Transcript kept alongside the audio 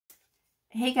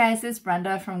Hey guys, it's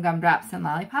Brenda from Gumdrops and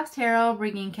Lollipops Tarot,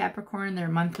 bringing Capricorn their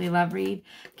monthly love read.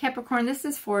 Capricorn, this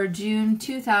is for June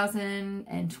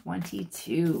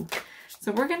 2022.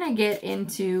 So we're going to get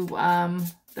into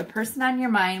the person on your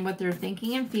mind, what they're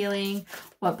thinking and feeling,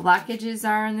 what blockages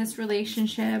are in this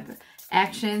relationship,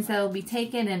 actions that will be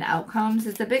taken, and outcomes.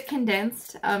 It's a bit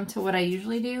condensed to what I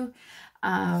usually do,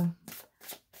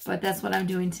 but that's what I'm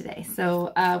doing today.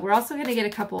 So we're also going to get a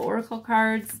couple oracle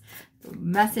cards,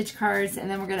 message cards, and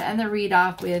then we're going to end the read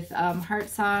off with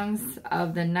Heartsongs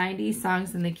of the 90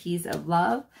 Songs and the Keys of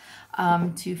Love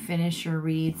to finish your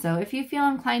read. So if you feel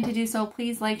inclined to do so,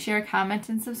 please like, share, comment,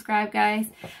 and subscribe, guys.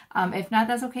 If not,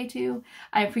 that's okay too.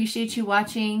 I appreciate you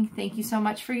watching. Thank you so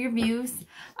much for your views.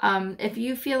 If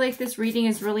you feel like this reading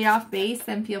is really off base,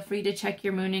 then feel free to check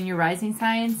your moon and your rising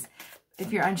signs.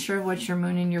 If you're unsure of what your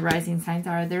moon and your rising signs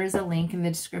are, there is a link in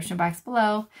the description box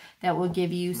below that will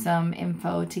give you some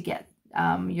info to get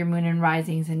your moon and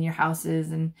risings and your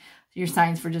houses and your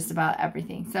signs for just about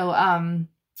everything. So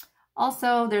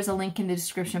also there's a link in the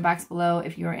description box below.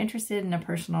 If you are interested in a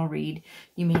personal read,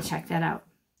 you may check that out.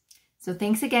 So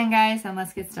thanks again, guys, and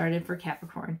let's get started for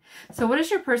Capricorn. So what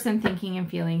is your person thinking and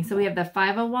feeling? So we have the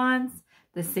 5 of Wands,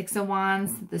 the 6 of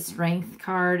Wands, the Strength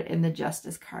card, and the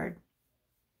Justice card.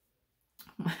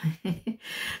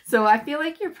 So I feel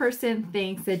like your person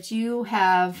thinks that you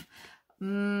have,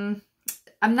 I'm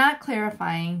not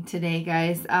clarifying today,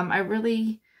 guys. I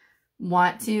really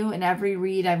want to. In every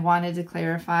read, I've wanted to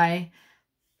clarify,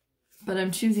 but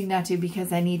I'm choosing not to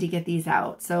because I need to get these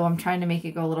out. So I'm trying to make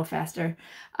it go a little faster.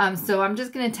 So I'm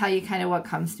just going to tell you kind of what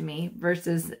comes to me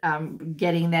versus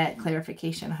getting that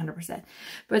clarification 100%.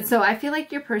 But so I feel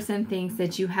like your person thinks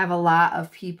that you have a lot of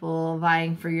people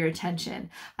vying for your attention.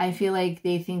 I feel like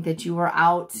they think that you are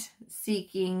out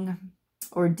seeking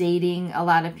or dating a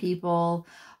lot of people,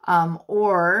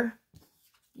 or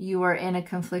you are in a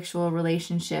conflictual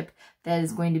relationship that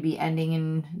is going to be ending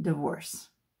in divorce.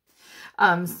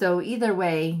 So either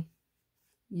way,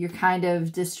 you're kind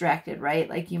of distracted, right?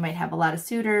 Like you might have a lot of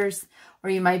suitors, or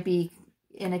you might be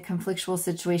in a conflictual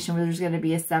situation where there's going to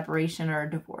be a separation or a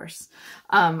divorce.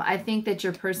 I think that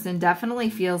your person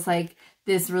definitely feels like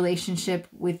this relationship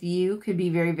with you could be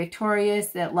very victorious,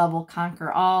 that love will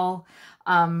conquer all.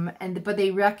 But they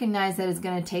recognize that it's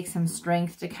going to take some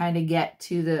strength to kind of get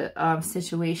to the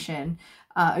situation,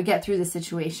 or get through the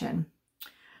situation.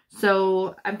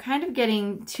 So I'm kind of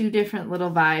getting two different little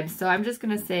vibes. So I'm just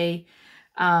going to say,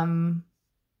 I'm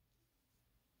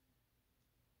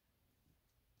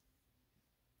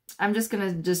just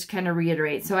going to kind of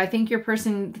reiterate. So I think your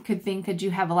person could think that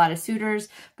you have a lot of suitors,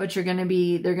 but they're going to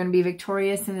be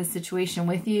victorious in this situation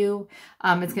with you.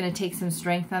 It's going to take some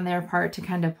strength on their part to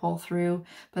kind of pull through,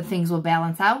 but things will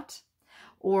balance out.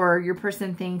 Or your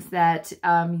person thinks that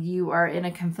you are in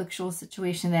a conflictual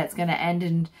situation that's going to end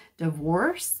in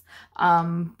divorce,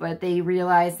 but they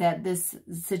realize that this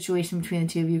situation between the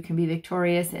two of you can be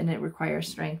victorious and it requires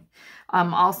strength.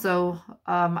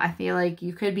 I feel like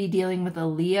you could be dealing with a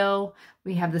Leo.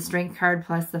 We have the Strength card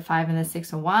plus the 5 and the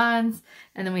 6 of Wands,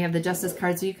 and then we have the Justice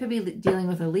card. So you could be dealing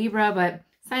with a Libra, but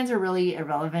signs are really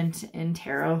irrelevant in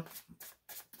tarot.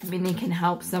 I mean, they can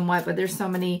help somewhat, but there's so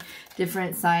many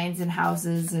different signs and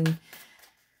houses, and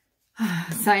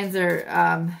signs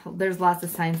are, there's lots of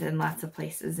signs in lots of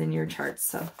places in your charts.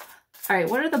 So, all right,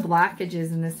 what are the blockages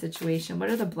in this situation?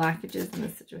 What are the blockages in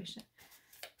this situation?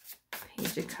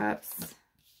 Page of Cups,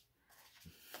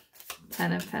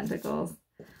 10 of Pentacles,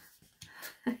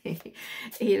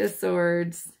 8 of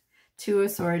Swords, 2 of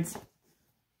Swords.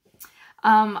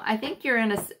 I think you're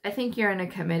in a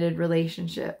committed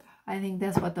relationship. I think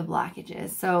that's what the blockage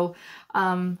is. So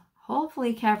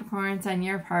hopefully, Capricorns, on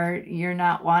your part, you're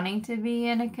not wanting to be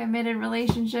in a committed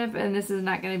relationship, and this is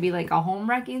not going to be like a home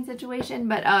wrecking situation,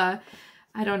 but I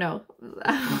don't know.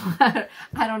 I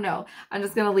don't know. I'm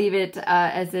just going to leave it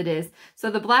as it is. So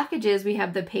the blockages, we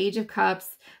have the Page of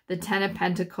Cups, the 10 of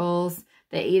Pentacles,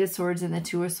 the 8 of Swords, and the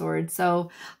 2 of Swords.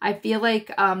 So I feel like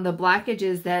the blockage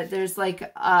is that there's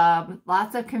like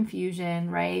lots of confusion,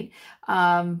 right?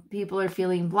 People are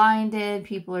feeling blinded.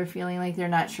 People are feeling like they're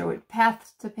not sure what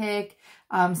path to pick.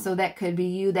 So that could be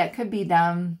you. That could be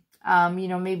them. You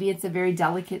know, maybe it's a very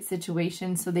delicate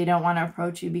situation, so they don't want to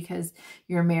approach you because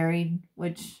you're married,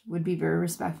 which would be very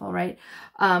respectful, right?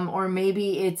 Or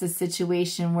maybe it's a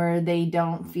situation where they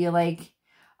don't feel like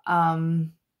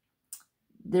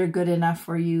they're good enough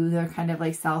for you. They're kind of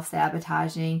like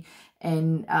self-sabotaging,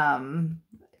 and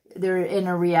they're in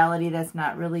a reality that's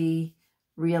not really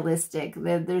realistic.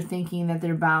 They're thinking that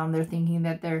they're bound. They're thinking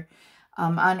that they're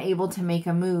unable to make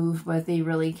a move, but they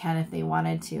really can if they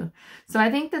wanted to. So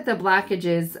I think that the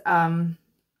blockages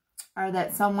are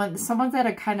that someone's at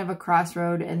a kind of a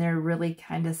crossroad and they're really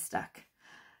kind of stuck.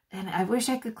 And I wish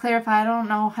I could clarify. I don't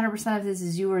know 100% if this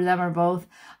is you or them or both.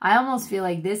 I almost feel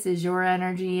like this is your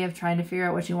energy of trying to figure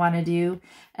out what you want to do.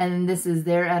 And this is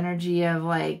their energy of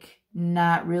like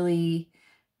not really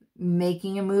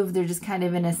making a move. They're just kind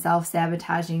of in a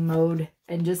self-sabotaging mode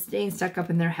and just staying stuck up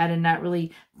in their head and not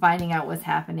really finding out what's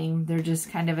happening. They're just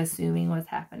kind of assuming what's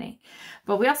happening.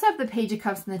 But we also have the Page of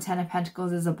Cups and the Ten of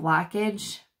Pentacles as a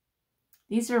blockage.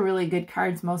 These are really good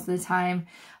cards most of the time.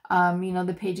 You know,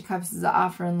 the Page of Cups is an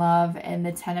offer in love, and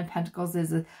the Ten of Pentacles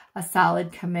is a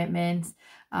solid commitment,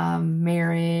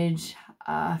 marriage,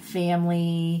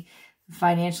 family,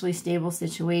 financially stable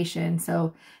situation.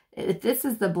 So if this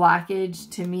is the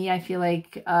blockage, to me, I feel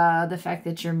like the fact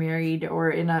that you're married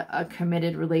or in a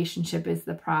committed relationship is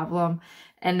the problem.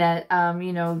 And that,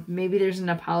 you know, maybe there's an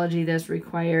apology that's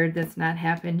required that's not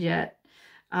happened yet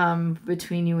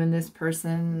between you and this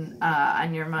person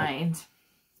on your mind.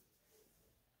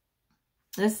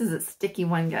 This is a sticky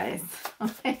one, guys.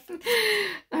 Okay.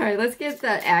 All right, let's get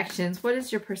the actions. What is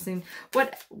your person,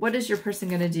 what is your person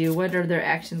going to do? What are their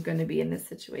actions going to be in this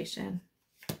situation?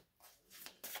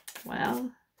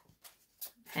 Well,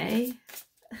 hey.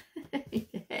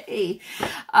 Hey.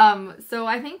 So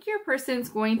I think your person's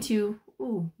going to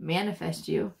manifest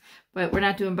you, but we're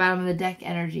not doing bottom of the deck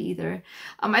energy either.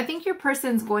 I think your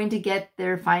person's going to get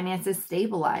their finances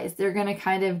stabilized. They're going to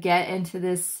kind of get into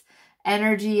this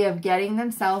energy of getting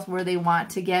themselves where they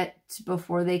want to get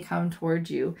before they come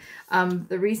towards you.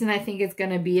 The reason I think it's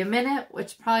going to be a minute, which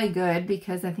is probably good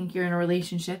because I think you're in a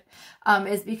relationship,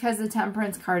 is because the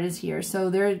Temperance card is here.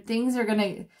 So they're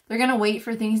going to wait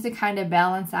for things to kind of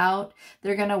balance out.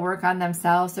 They're going to work on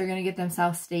themselves. They're going to get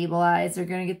themselves stabilized. They're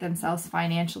going to get themselves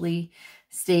financially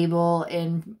stable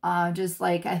and just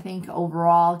like, I think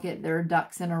overall get their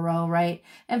ducks in a row, right?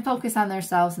 And focus on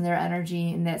themselves and their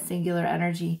energy and that singular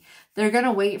energy. They're going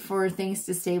to wait for things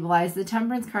to stabilize. The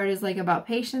Temperance card is like about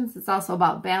patience. It's also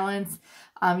about balance.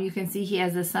 You can see he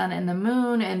has the sun and the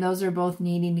moon, and those are both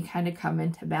needing to kind of come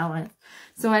into balance.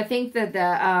 So I think that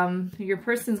your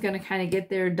person's going to kind of get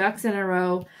their ducks in a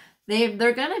row.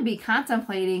 They're going to be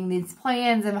contemplating these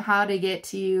plans and how to get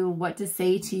to you, what to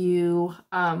say to you,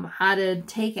 how to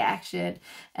take action.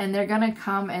 And they're going to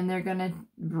come and they're going to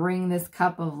bring this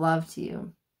cup of love to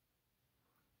you.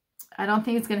 I don't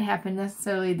think it's going to happen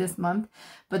necessarily this month,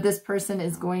 but this person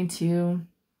is going to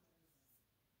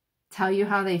tell you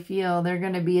how they feel. They're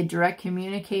going to be a direct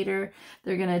communicator.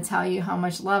 They're going to tell you how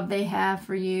much love they have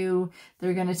for you.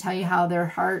 They're going to tell you how their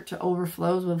heart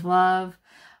overflows with love.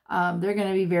 They're going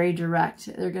to be very direct.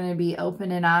 They're going to be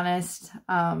open and honest.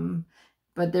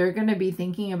 But they're going to be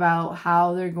thinking about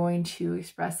how they're going to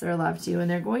express their love to you.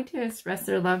 And they're going to express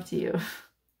their love to you.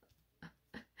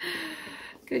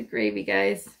 Good gravy,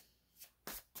 guys.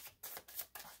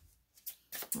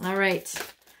 All right.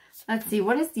 Let's see.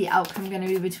 What is the outcome going to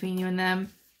be between you and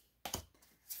them?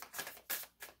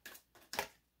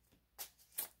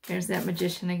 There's that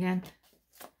Magician again.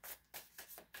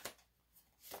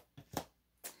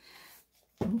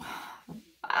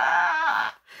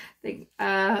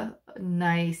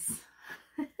 Nice.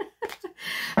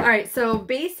 All right, so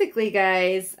basically,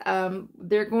 guys,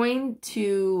 they're going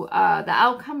to, the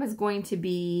outcome is going to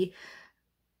be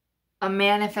a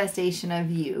manifestation of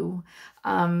you.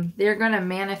 They're going to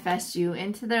manifest you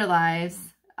into their lives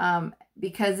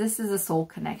because this is a soul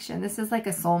connection. This is like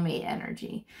a soulmate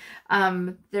energy.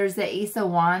 There's the Ace of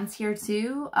Wands here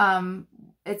too.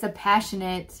 It's a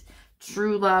passionate,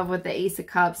 true love with the Ace of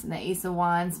Cups and the Ace of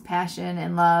Wands, passion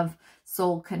and love,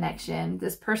 soul connection.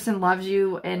 This person loves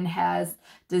you and has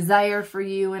desire for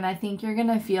you, and I think you're going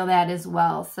to feel that as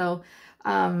well. So,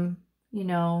 you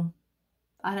know,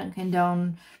 I don't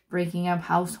condone breaking up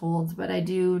households, but I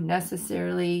do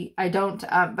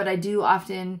but I do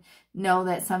often know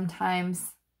that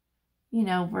sometimes, you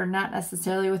know, we're not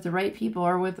necessarily with the right people,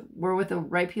 or we're with the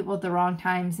right people at the wrong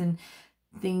times, and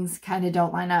things kind of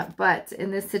don't line up. But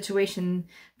in this situation,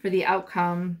 for the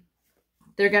outcome,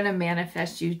 they're going to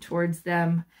manifest you towards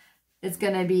them. It's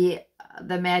going to be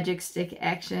the magic stick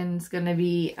action. It's going to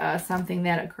be something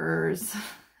that occurs.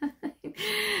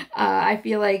 I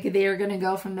feel like they are going to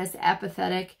go from this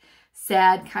apathetic,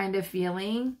 sad kind of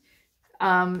feeling,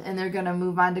 and they're going to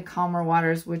move on to calmer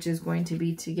waters, which is going to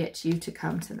be to get you to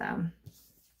come to them.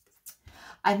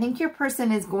 I think your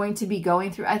person is going to be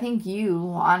going through, I think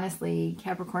you, honestly,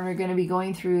 Capricorn, are going to be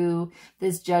going through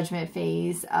this judgment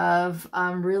phase of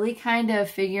really kind of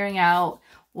figuring out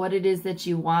what it is that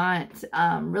you want,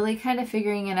 really kind of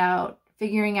figuring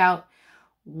out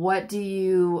what do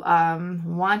you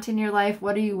want in your life,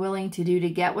 what are you willing to do to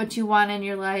get what you want in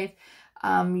your life.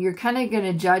 You're kind of going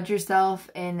to judge yourself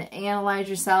and analyze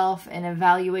yourself and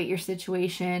evaluate your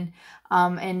situation,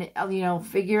 and, you know,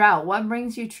 figure out what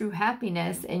brings you true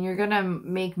happiness, and you're going to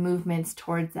make movements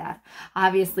towards that.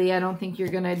 Obviously, I don't think you're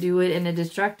going to do it in a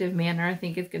destructive manner. I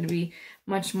think it's going to be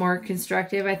much more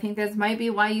constructive. I think that might be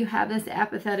why you have this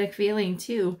apathetic feeling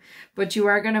too, but you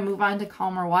are going to move on to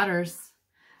calmer waters.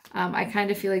 I kind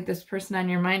of feel like this person on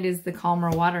your mind is the calmer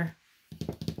water.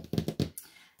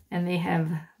 And they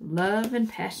have love and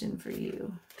passion for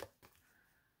you.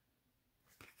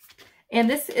 And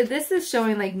this is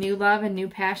showing like new love and new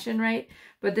passion, right?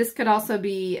 But this could also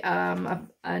be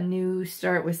a new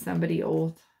start with somebody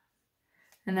old.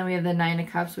 And then we have the Nine of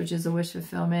Cups, which is a wish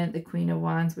fulfillment. The Queen of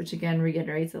Wands, which again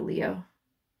reiterates a Leo.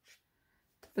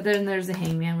 But then there's a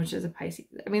Hangman, which is a Pisces.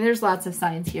 I mean, there's lots of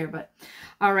signs here, but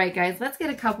all right, guys, let's get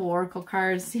a couple Oracle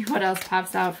cards, see what else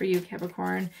pops out for you,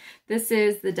 Capricorn. This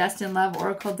is the Destined Love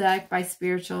Oracle deck by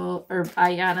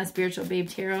Ayana, Spiritual Babe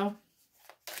Tarot.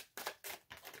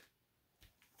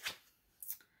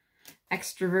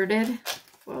 Extroverted.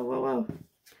 Whoa, whoa, whoa.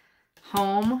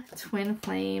 Home, Twin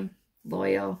Flame,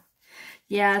 Loyal.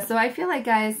 Yeah, so I feel like,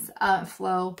 guys,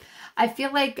 Flow, I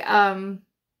feel like,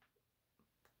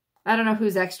 I don't know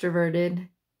who's extroverted.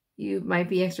 You might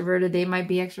be extroverted. They might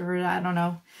be extroverted. I don't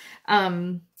know.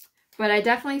 But I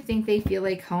definitely think they feel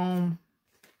like home.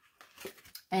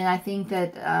 And I think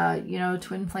that, you know,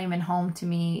 Twin Flame and home to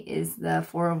me is the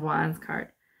Four of Wands card.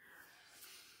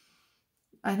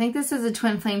 I think this is a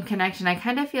Twin Flame connection. I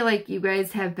kind of feel like you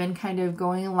guys have been kind of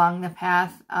going along the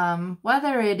path,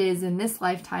 whether it is in this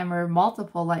lifetime or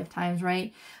multiple lifetimes,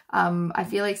 right? I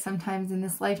feel like sometimes in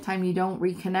this lifetime you don't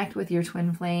reconnect with your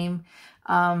Twin Flame.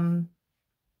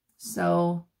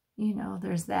 So, you know,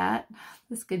 there's that.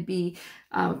 This could be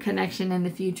a connection in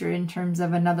the future in terms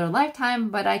of another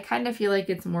lifetime, but I kind of feel like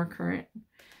it's more current.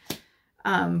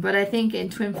 But I think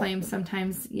in Twin Flames,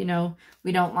 sometimes, you know,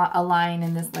 we don't align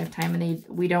in this lifetime, and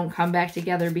we don't come back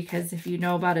together, because if you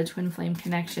know about a Twin Flame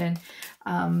connection,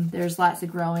 there's lots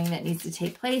of growing that needs to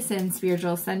take place in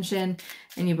spiritual ascension,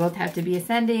 and you both have to be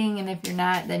ascending, and if you're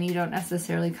not, then you don't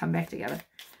necessarily come back together.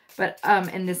 But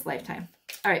in this lifetime.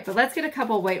 All right, but let's get a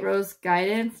couple White Rose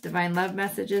guidance, divine love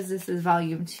messages. This is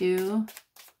volume 2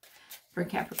 for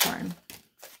Capricorn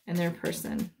and their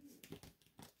person.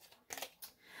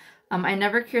 I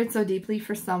never cared so deeply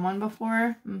for someone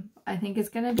before. I think it's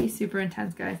going to be super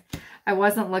intense, guys. I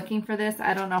wasn't looking for this.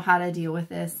 I don't know how to deal with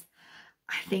this.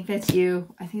 I think that's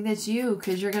you. I think that's you,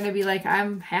 because you're going to be like,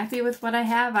 I'm happy with what I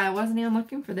have. I wasn't even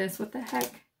looking for this. What the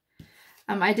heck?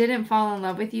 I didn't fall in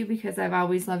love with you because I've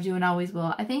always loved you and always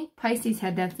will. I think Pisces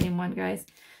had that same one, guys.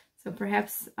 So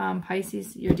perhaps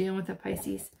Pisces, you're dealing with a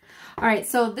Pisces. All right,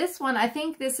 so this one, I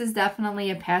think this is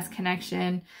definitely a past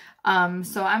connection.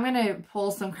 So I'm going to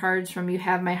pull some cards from You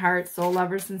Have My Heart, Soul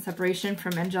Lovers and Separation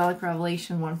from Angelic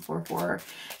Revelation 144.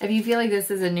 If you feel like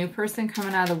this is a new person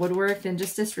coming out of the woodwork, then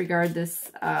just disregard this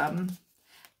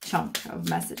chunk of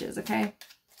messages, okay?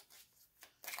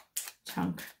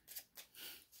 Chunk.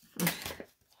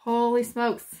 Holy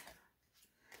smokes.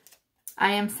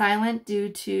 I am silent due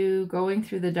to going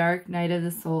through the dark night of the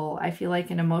soul. I feel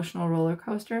like an emotional roller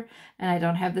coaster, and I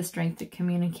don't have the strength to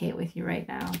communicate with you right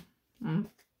now.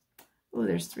 Oh,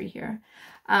 there's 3 here.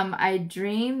 I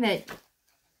dream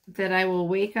that I will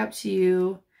wake up to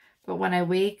you, but when I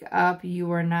wake up,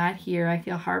 you are not here. I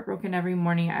feel heartbroken every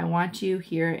morning. I want you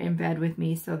here in bed with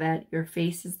me so that your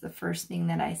face is the first thing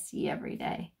that I see every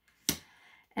day.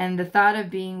 And the thought of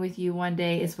being with you one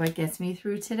day is what gets me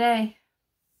through today.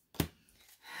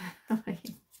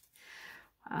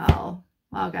 Wow.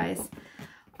 Wow, guys.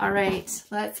 All right,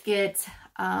 let's get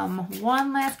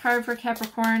one last card for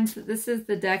Capricorn. So this is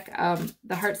the deck,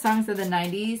 the Heartsongs of the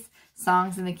 90s,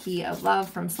 Songs in the Key of Love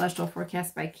from Celestial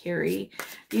Forecast by Carrie.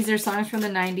 These are songs from the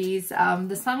 90s.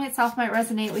 The song itself might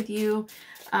resonate with you.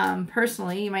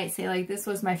 Personally, you might say, like, this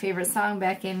was my favorite song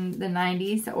back in the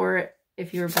 90s, or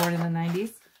if you were born in the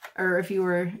 90s, or if you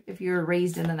were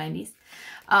raised in the 90s.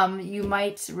 You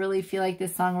might really feel like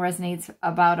this song resonates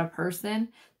about a person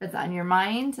that's on your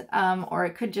mind, or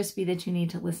it could just be that you need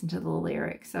to listen to the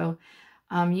lyrics. So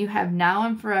you have Now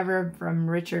and Forever from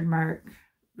Richard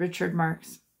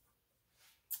Marx.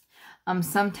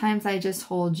 Sometimes I just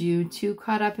hold you, too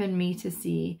caught up in me to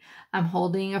see. I'm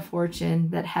holding a fortune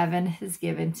that heaven has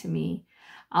given to me.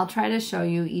 I'll try to show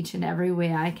you each and every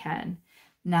way I can.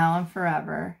 Now and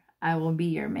forever, I will be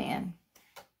your man.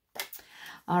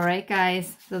 All right,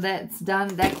 guys, so that's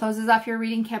done. That closes off your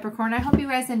reading, Capricorn. I hope you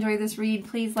guys enjoy this read.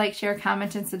 Please like, share,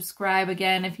 comment, and subscribe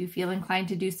again if you feel inclined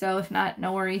to do so. If not,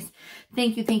 no worries.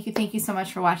 Thank you so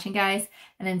much for watching, guys.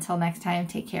 And until next time,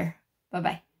 take care.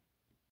 Bye-bye.